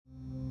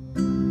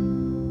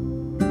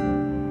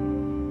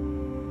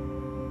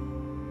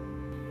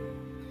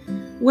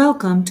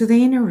Welcome to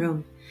the Inner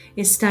Room,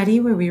 a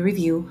study where we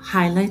review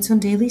highlights on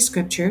daily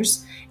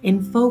scriptures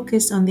and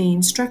focus on the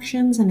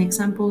instructions and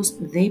examples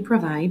they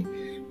provide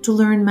to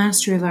learn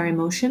mastery of our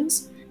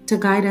emotions, to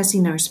guide us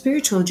in our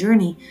spiritual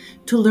journey,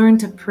 to learn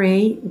to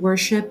pray,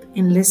 worship,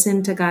 and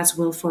listen to God's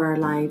will for our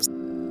lives.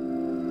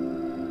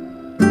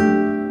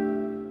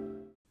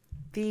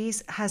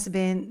 This has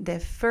been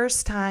the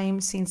first time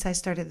since I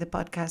started the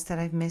podcast that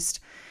I've missed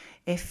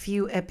a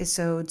few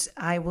episodes.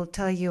 I will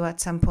tell you at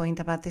some point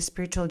about the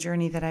spiritual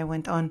journey that I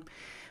went on.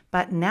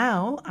 But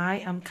now I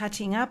am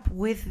catching up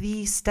with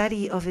the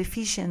study of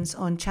Ephesians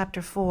on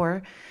chapter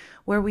 4,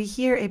 where we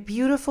hear a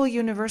beautiful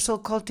universal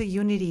call to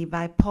unity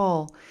by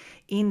Paul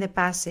in the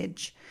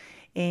passage.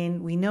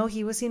 And we know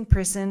he was in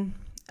prison,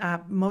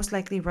 most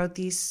likely wrote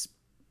this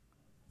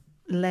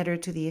letter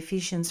to the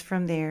Ephesians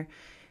from there.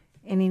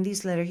 And in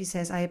this letter he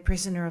says, I, a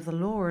prisoner of the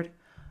Lord,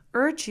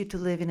 urge you to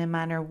live in a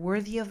manner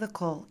worthy of the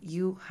call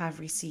you have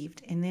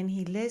received. And then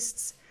he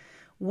lists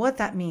what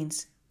that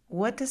means.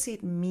 What does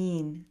it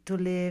mean to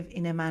live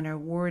in a manner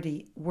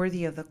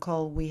worthy of the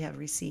call we have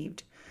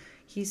received?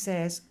 He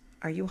says,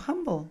 are you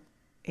humble?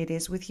 It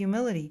is with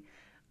humility.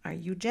 Are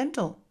you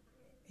gentle?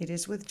 It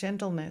is with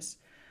gentleness.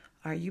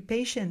 Are you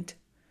patient?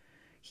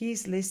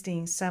 He's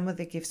listing some of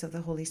the gifts of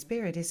the Holy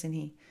Spirit, isn't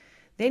he?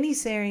 Then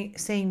he's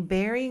saying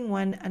bearing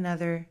one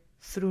another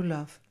through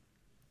love.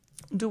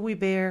 Do we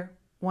bear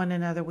one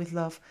another with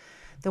love?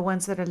 The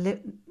ones that are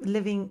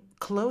living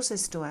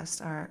closest to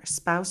us, our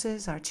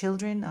spouses, our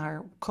children,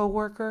 our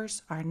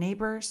co-workers, our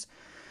neighbors,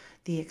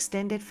 the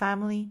extended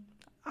family,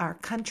 our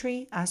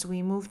country as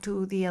we move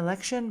to the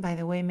election. By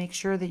the way, make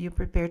sure that you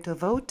prepare to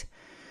vote.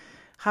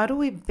 How do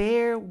we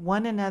bear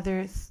one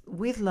another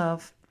with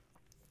love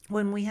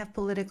when we have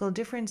political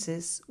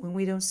differences, when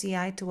we don't see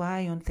eye to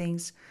eye on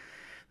things?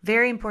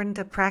 Very important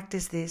to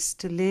practice this,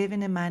 to live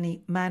in a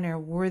manner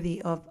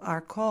worthy of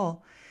our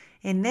call.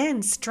 And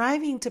then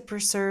striving to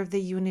preserve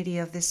the unity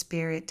of the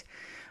Spirit.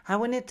 I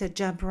wanted to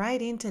jump right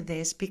into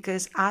this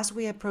because as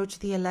we approach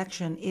the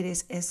election, it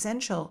is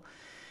essential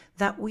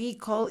that we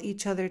call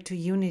each other to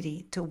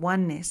unity, to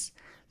oneness,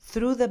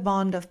 through the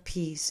bond of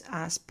peace,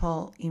 as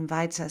Paul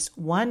invites us,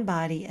 one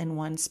body and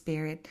one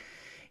spirit.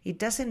 It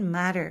doesn't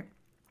matter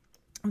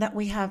that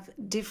we have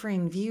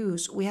differing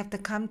views. We have to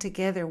come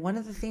together. One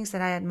of the things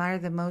that I admire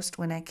the most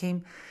when I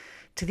came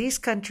to this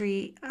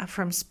country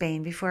from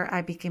Spain before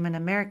I became an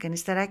American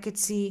is that I could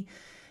see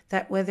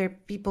that whether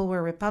people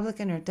were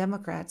Republican or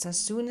Democrats, as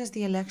soon as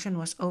the election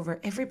was over,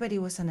 everybody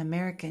was an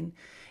American.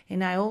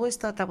 And I always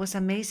thought that was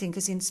amazing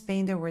because in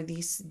Spain there were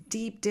these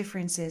deep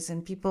differences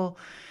and people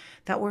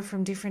that were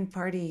from different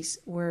parties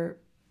were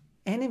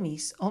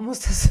enemies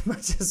almost as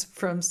much as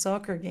from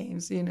soccer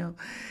games,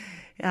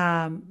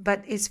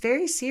 But it's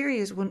very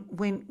serious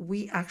when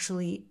we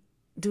actually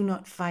do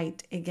not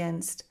fight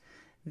against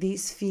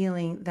this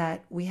feeling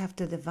that we have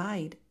to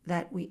divide,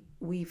 that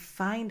we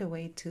find a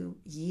way to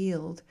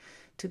yield,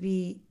 to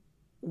be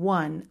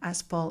one,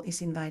 as Paul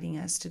is inviting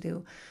us to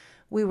do.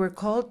 We were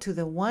called to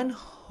the one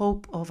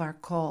hope of our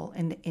call,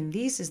 and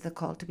this is the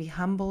call, to be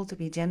humble, to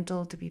be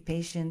gentle, to be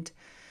patient,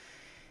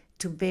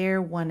 to bear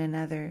one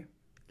another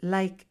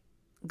like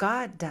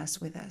God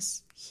does with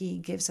us. He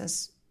gives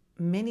us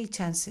many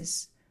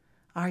chances.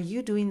 Are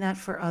you doing that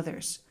for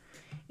others?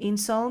 In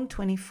Psalm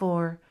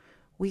 24,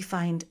 we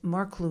find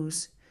more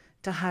clues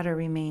to how to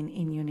remain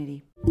in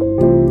unity.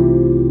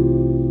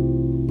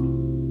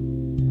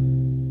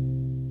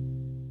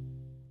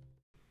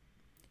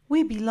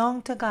 We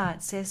belong to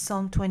God, says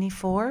Psalm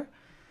 24.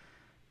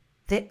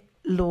 The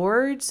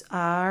Lord's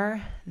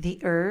are the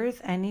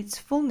earth and its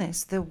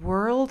fullness, the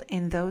world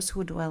and those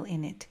who dwell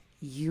in it.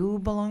 You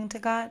belong to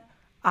God.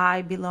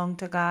 I belong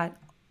to God.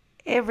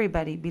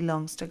 Everybody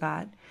belongs to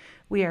God.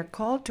 We are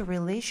called to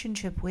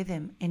relationship with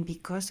Him, and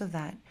because of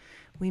that,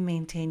 we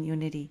maintain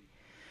unity.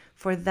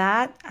 For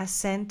that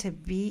ascent to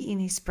be in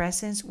His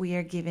presence, we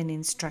are given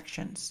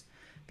instructions.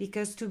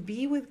 Because to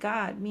be with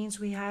God means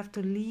we have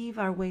to leave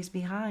our ways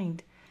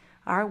behind.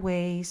 Our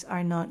ways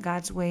are not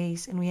God's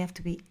ways, and we have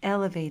to be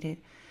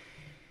elevated.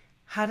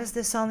 How does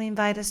the psalm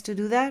invite us to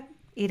do that?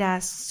 It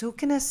asks, who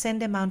can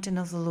ascend the mountain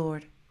of the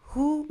Lord?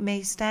 Who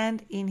may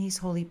stand in His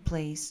holy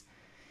place?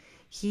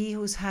 He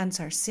whose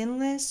hands are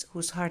sinless,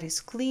 whose heart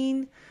is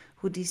clean,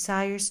 who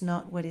desires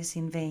not what is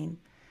in vain.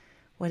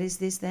 What is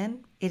this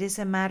then? It is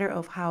a matter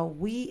of how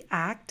we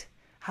act,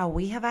 how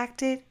we have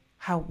acted,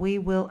 how we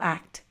will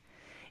act,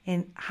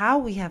 and how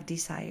we have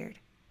desired,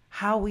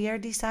 how we are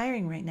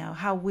desiring right now,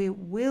 how we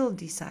will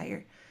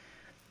desire.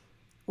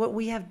 What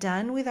we have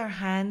done with our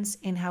hands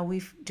and how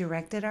we've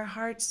directed our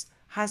hearts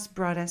has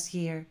brought us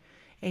here,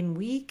 and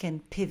we can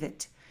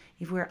pivot.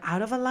 If we're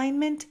out of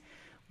alignment,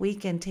 we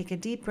can take a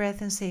deep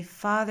breath and say,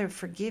 Father,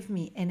 forgive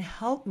me and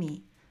help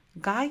me,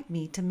 guide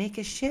me to make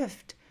a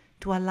shift,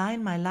 to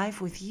align my life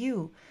with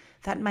you,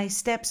 that my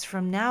steps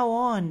from now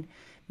on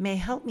may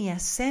help me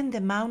ascend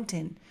the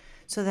mountain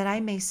so that I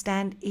may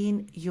stand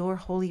in your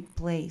holy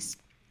place.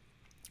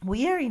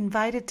 We are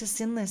invited to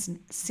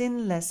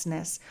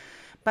sinlessness,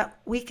 but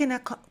we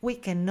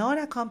cannot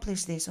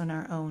accomplish this on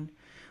our own.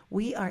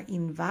 We are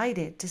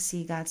invited to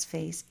see God's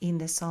face in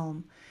the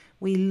psalm.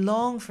 We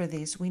long for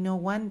this. We know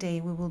one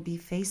day we will be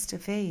face to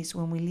face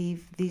when we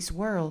leave this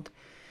world.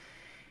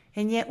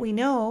 And yet we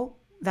know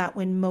that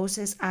when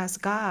Moses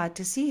asked God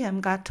to see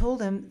him, God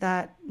told him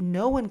that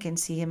no one can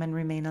see him and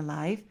remain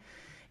alive.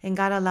 And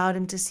God allowed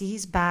him to see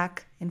his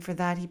back. And for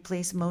that, he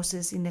placed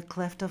Moses in the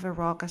cleft of a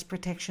rock as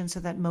protection so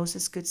that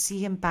Moses could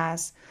see him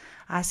pass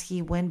as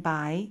he went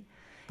by.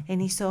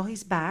 And he saw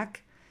his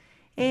back.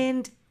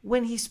 And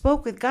when he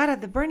spoke with God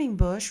at the burning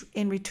bush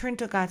and returned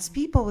to God's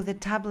people with the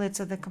tablets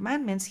of the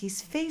commandments,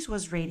 his face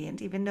was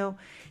radiant, even though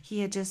he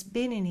had just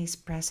been in his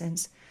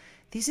presence.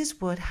 This is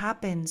what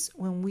happens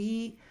when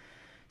we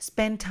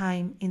spend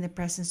time in the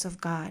presence of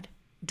God.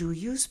 Do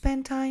you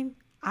spend time?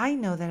 I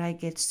know that I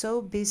get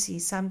so busy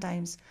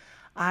sometimes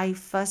I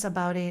fuss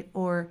about it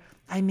or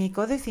I make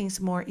other things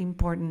more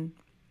important.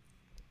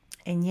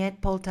 And yet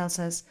Paul tells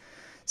us,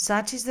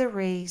 such is the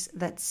race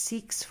that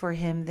seeks for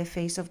him the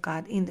face of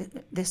God. In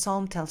the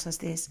psalm tells us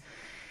this.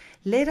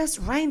 Let us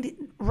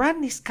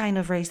run this kind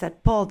of race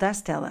that Paul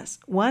does tell us,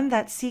 one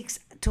that seeks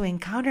to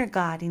encounter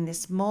God in the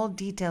small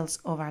details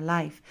of our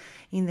life,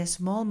 in the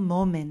small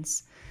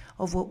moments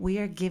of what we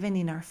are given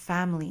in our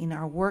family, in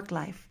our work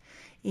life,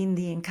 in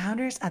the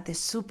encounters at the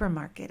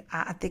supermarket,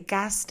 at the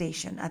gas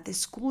station, at the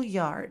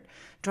schoolyard,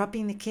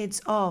 dropping the kids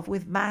off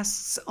with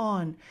masks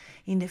on,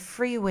 in the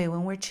freeway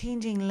when we're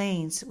changing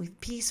lanes with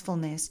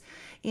peacefulness,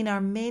 in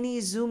our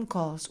many Zoom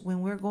calls when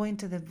we're going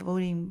to the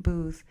voting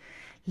booth.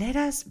 Let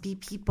us be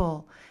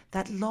people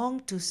that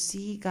long to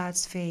see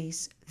God's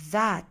face.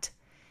 That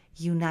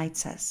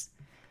unites us.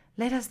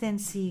 Let us then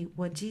see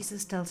what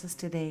Jesus tells us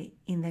today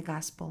in the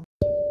gospel.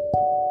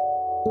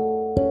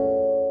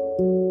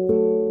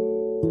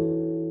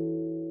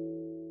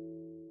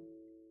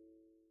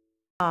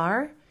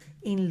 Are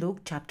in Luke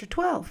chapter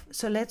 12.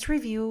 So let's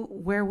review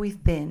where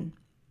we've been.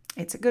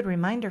 It's a good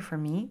reminder for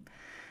me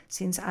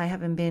since I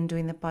haven't been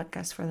doing the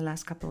podcast for the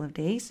last couple of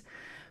days.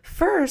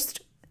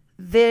 First,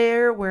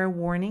 there were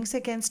warnings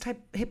against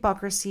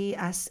hypocrisy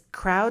as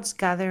crowds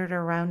gathered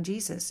around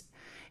Jesus.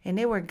 And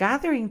they were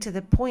gathering to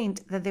the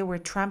point that they were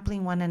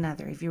trampling one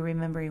another, if you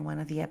remember in one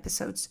of the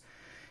episodes.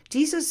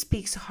 Jesus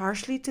speaks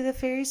harshly to the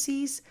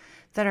Pharisees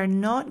that are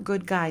not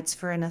good guides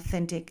for an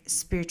authentic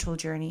spiritual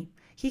journey.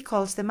 He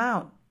calls them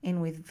out,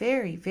 and with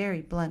very,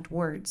 very blunt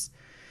words.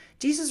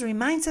 Jesus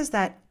reminds us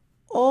that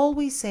all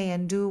we say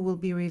and do will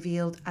be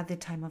revealed at the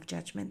time of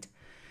judgment.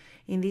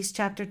 In this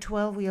chapter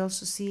 12, we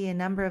also see a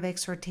number of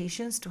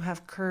exhortations to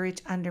have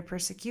courage under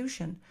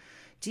persecution.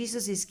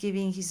 Jesus is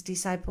giving his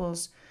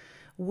disciples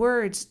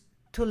words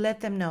to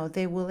let them know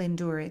they will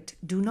endure it.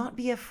 Do not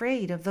be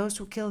afraid of those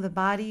who kill the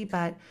body,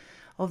 but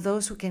of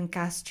those who can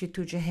cast you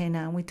to Gehenna.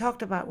 And we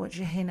talked about what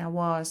Gehenna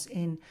was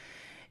in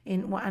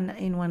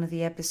one of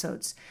the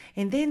episodes.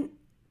 And then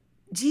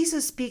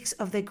Jesus speaks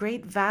of the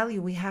great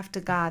value we have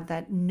to God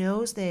that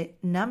knows the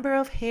number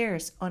of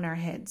hairs on our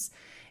heads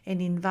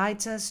and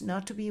invites us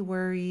not to be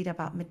worried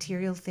about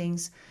material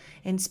things,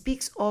 and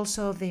speaks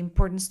also of the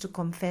importance to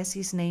confess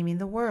his name in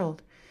the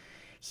world.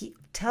 He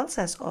tells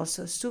us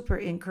also super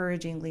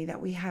encouragingly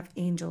that we have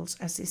angels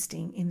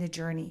assisting in the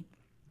journey.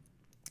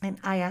 And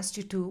I asked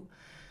you to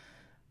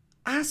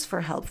ask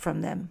for help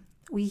from them.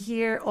 We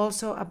hear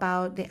also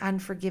about the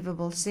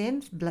unforgivable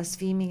sin,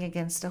 blaspheming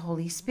against the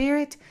Holy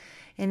Spirit.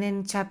 And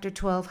then chapter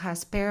 12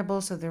 has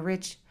parables of the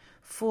rich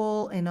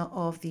fool and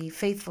of the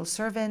faithful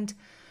servant,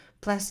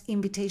 plus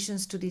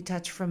invitations to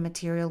detach from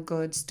material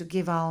goods, to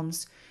give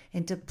alms,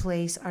 and to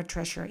place our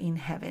treasure in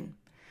heaven.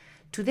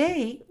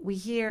 Today, we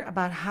hear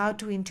about how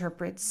to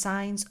interpret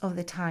signs of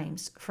the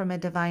times from a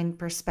divine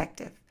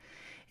perspective.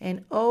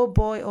 And oh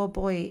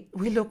boy,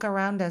 we look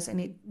around us and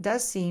it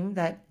does seem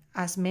that,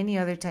 as many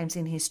other times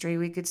in history,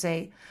 we could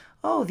say,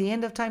 oh, the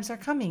end of times are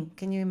coming.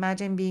 Can you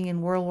imagine being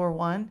in World War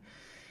I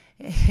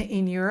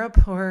in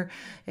Europe, or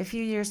a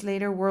few years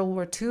later, World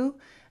War II?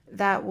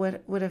 That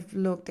would have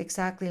looked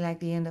exactly like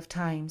the end of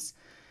times.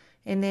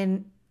 And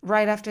then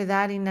right after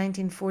that, in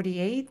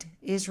 1948,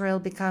 Israel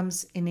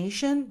becomes a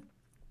nation.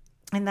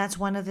 And that's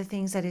one of the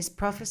things that is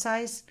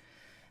prophesied.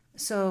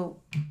 So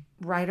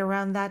right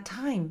around that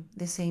time,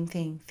 the same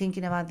thing,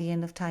 thinking about the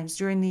end of times.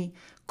 During the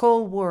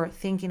Cold War,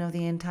 thinking of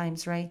the end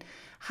times, right?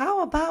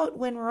 How about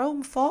when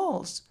Rome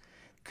falls?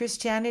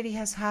 Christianity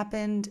has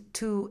happened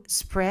to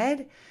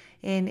spread,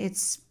 and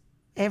it's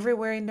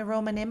everywhere in the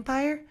Roman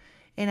Empire.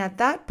 And at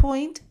that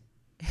point,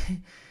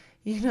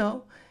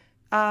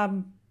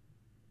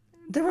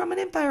 the Roman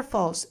Empire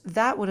falls.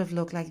 That would have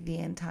looked like the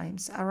end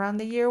times. Around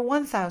the year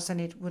 1000,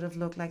 it would have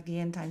looked like the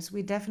end times.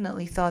 We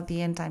definitely thought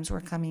the end times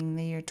were coming in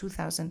the year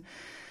 2000.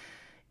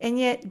 And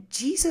yet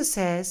Jesus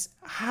says,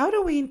 how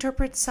do we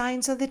interpret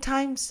signs of the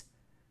times?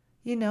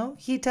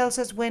 He tells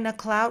us when a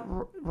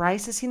cloud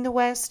rises in the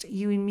west,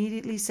 you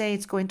immediately say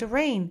it's going to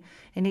rain,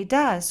 and it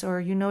does. Or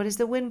you notice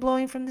the wind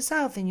blowing from the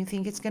south and you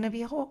think it's going to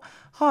be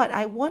hot.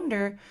 I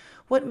wonder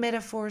what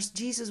metaphors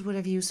Jesus would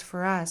have used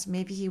for us.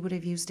 Maybe he would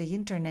have used the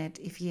internet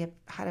if he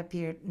had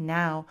appeared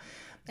now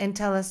and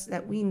tell us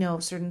that we know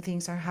certain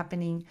things are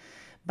happening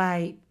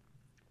by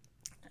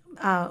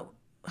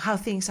how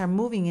things are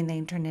moving in the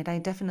internet. I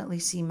definitely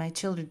see my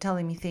children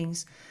telling me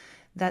things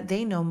that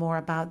they know more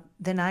about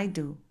than I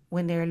do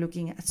when they're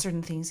looking at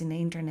certain things in the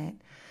internet.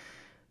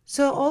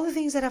 So all the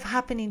things that have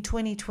happened in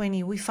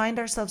 2020, we find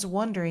ourselves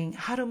wondering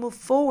how to move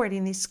forward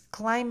in this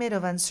climate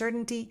of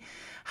uncertainty,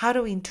 how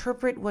to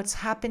interpret what's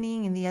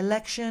happening in the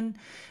election,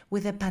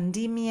 with the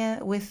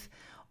pandemic, with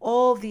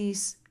all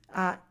these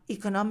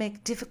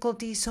economic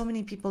difficulties, so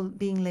many people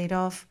being laid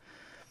off,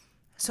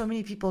 so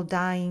many people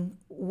dying.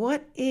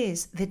 What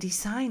is the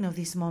design of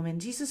this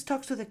moment? Jesus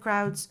talks to the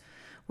crowds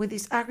with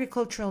these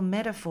agricultural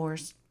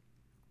metaphors,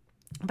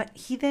 but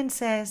he then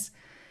says,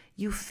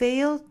 you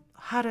fail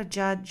how to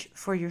judge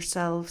for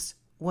yourselves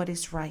what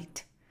is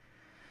right.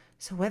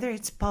 So whether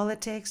it's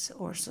politics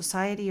or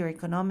society or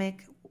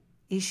economic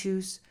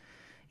issues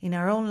in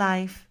our own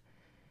life,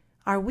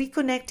 are we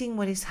connecting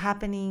what is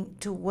happening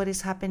to what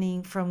is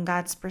happening from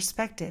God's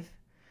perspective?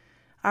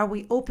 Are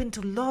we open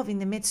to love in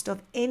the midst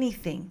of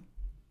anything?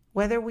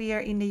 Whether we are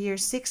in the year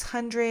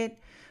 600,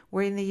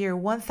 we're in the year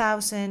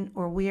 1000,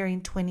 or we are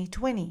in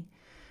 2020.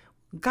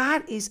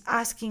 God is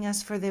asking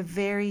us for the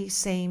very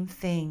same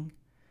thing.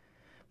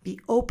 Be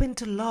open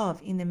to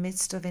love in the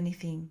midst of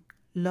anything.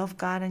 Love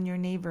God and your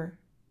neighbor.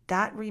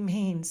 That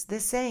remains the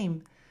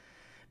same.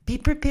 Be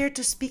prepared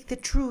to speak the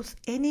truth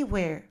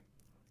anywhere,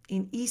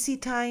 in easy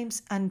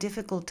times and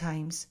difficult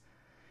times.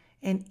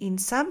 And in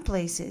some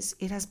places,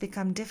 it has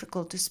become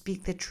difficult to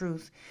speak the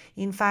truth.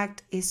 In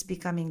fact, it's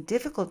becoming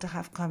difficult to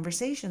have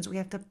conversations. We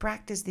have to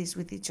practice this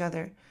with each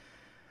other.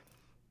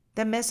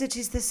 The message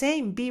is the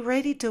same. Be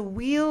ready to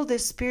wield the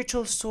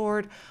spiritual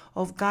sword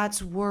of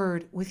God's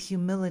word with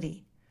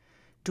humility,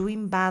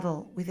 doing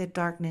battle with the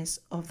darkness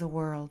of the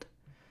world.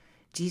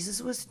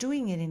 Jesus was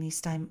doing it in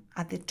his time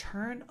at the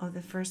turn of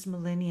the first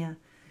millennia,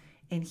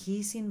 and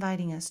he's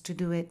inviting us to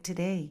do it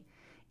today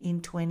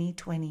in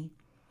 2020.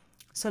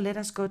 So let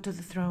us go to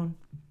the throne.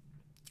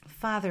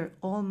 Father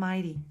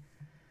Almighty,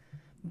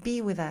 be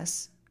with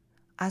us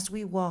as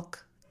we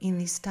walk in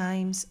these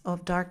times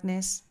of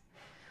darkness.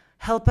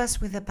 Help us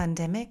with the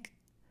pandemic.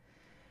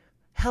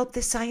 Help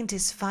the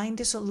scientists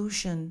find a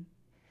solution.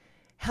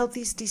 Help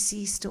this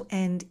disease to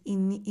end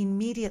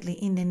immediately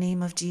in the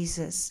name of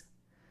Jesus.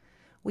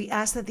 We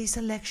ask that this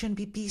election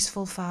be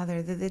peaceful,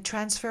 Father, that the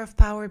transfer of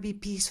power be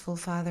peaceful,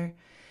 Father,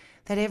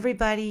 that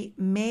everybody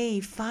may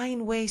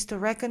find ways to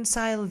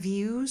reconcile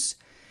views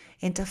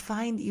and to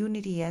find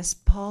unity as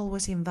Paul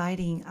was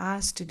inviting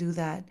us to do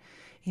that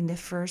in the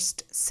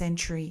first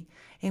century.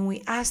 And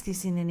we ask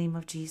this in the name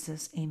of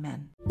Jesus.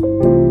 Amen.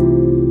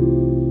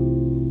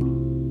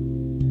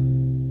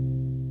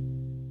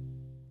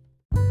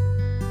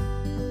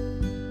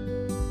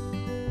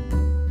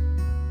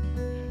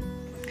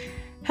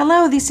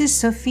 Hello, this is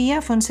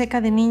Sofia Fonseca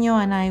de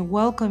Niño, and I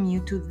welcome you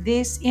to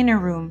this Inner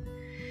Room.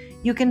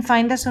 You can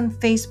find us on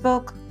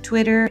Facebook,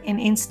 Twitter, and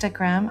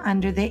Instagram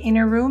under the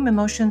Inner Room,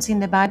 Emotions in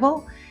the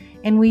Bible,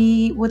 and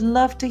we would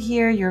love to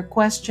hear your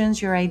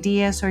questions, your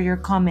ideas, or your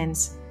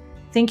comments.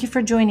 Thank you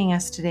for joining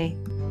us today.